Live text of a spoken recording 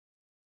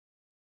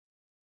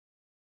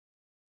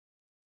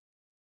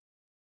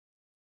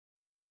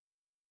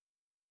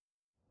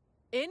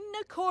In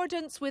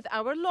accordance with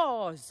our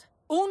laws,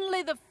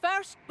 only the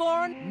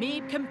firstborn may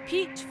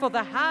compete for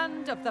the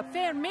hand of the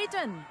fair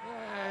maiden.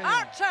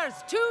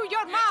 Archers, to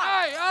your mark!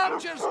 Aye,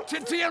 archers,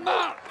 to your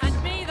mark!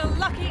 And may the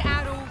lucky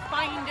arrow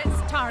find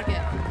its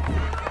target.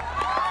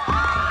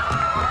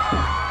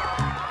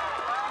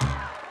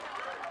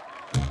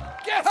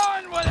 Get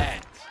on with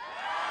it!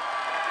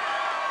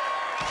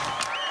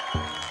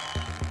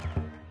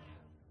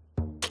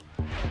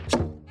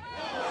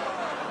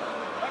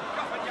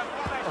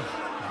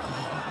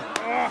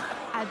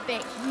 I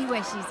bet he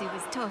wishes he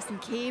was tossing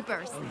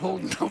cabers. Or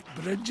holding up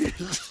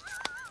bridges.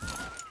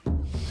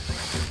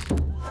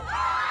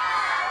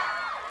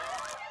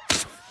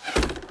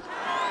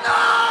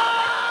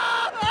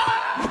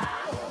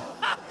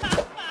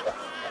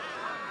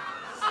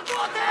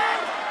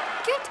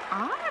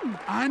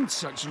 And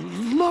such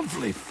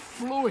lovely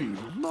flowing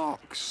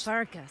locks.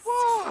 Fergus.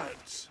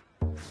 What?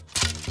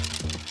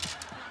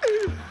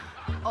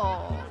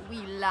 Oh,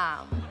 wee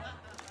lamb.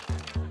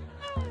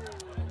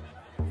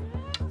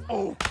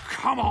 Oh,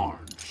 come on.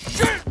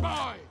 Shoot,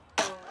 boy!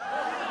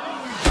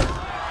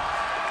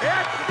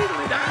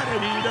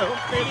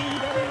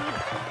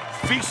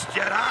 Feast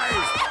your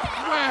eyes.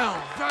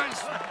 Well,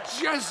 that's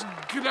just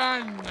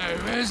grand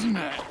now, isn't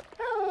it?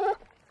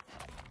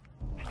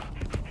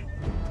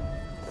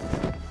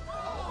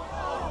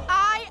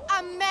 I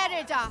am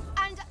Merida,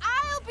 and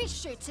I'll be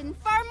shooting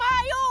for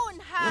my own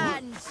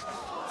hand.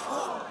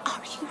 What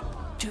are you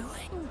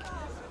doing?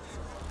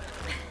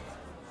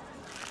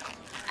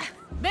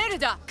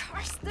 Merida!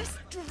 Curse this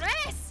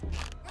dress!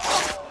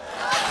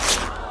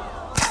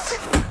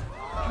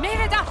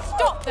 Merida,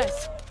 stop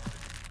this!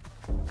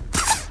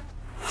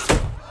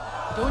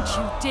 Don't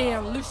you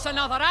dare loose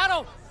another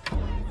arrow!